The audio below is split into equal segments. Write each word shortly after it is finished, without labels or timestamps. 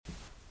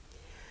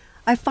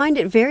I find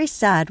it very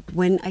sad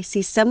when I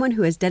see someone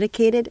who is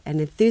dedicated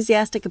and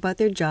enthusiastic about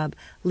their job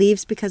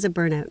leaves because of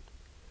burnout.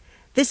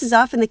 This is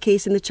often the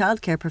case in the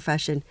childcare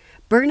profession.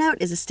 Burnout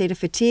is a state of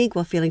fatigue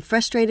while feeling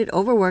frustrated,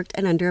 overworked,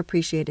 and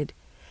underappreciated.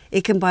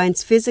 It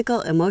combines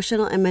physical,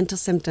 emotional, and mental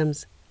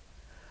symptoms.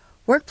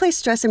 Workplace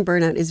stress and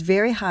burnout is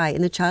very high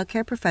in the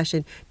childcare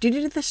profession due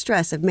to the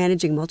stress of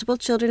managing multiple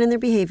children and their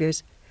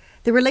behaviors,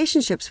 the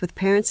relationships with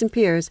parents and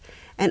peers,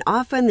 and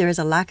often there is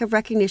a lack of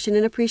recognition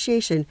and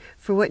appreciation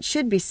for what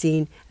should be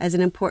seen as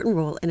an important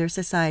role in our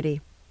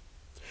society.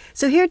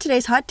 So here are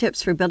today's hot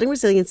tips for building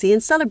resiliency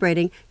and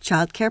celebrating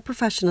Childcare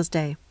Professionals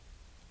Day.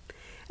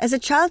 As a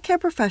childcare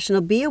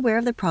professional, be aware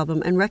of the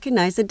problem and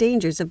recognize the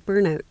dangers of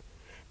burnout.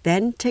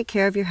 Then take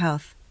care of your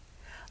health.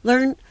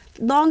 Learn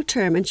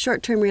long-term and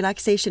short-term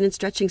relaxation and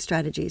stretching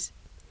strategies.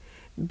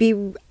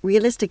 Be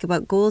realistic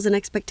about goals and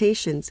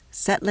expectations.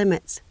 Set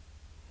limits.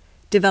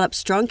 Develop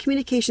strong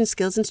communication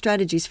skills and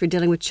strategies for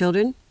dealing with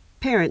children,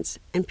 parents,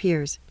 and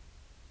peers.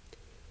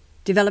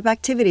 Develop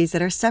activities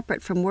that are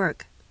separate from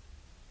work.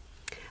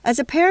 As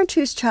a parent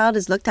whose child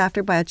is looked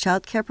after by a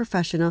child care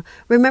professional,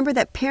 remember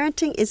that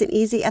parenting isn't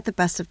easy at the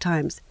best of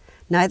times.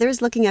 Neither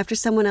is looking after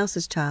someone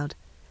else's child.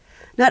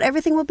 Not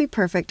everything will be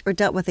perfect or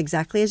dealt with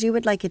exactly as you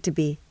would like it to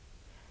be.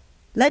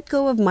 Let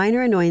go of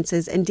minor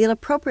annoyances and deal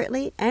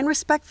appropriately and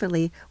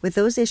respectfully with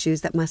those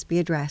issues that must be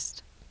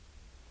addressed.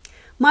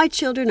 My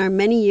children are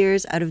many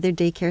years out of their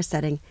daycare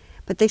setting,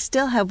 but they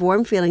still have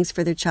warm feelings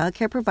for their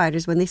childcare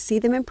providers when they see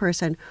them in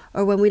person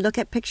or when we look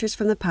at pictures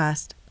from the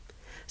past.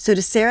 So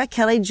to Sarah,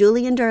 Kelly,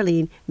 Julie, and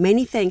Darlene,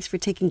 many thanks for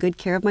taking good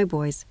care of my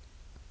boys.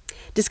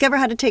 Discover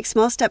how to take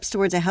small steps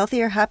towards a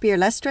healthier, happier,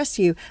 less stressed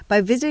you by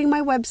visiting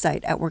my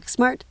website at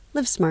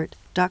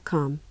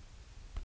worksmartlivesmart.com.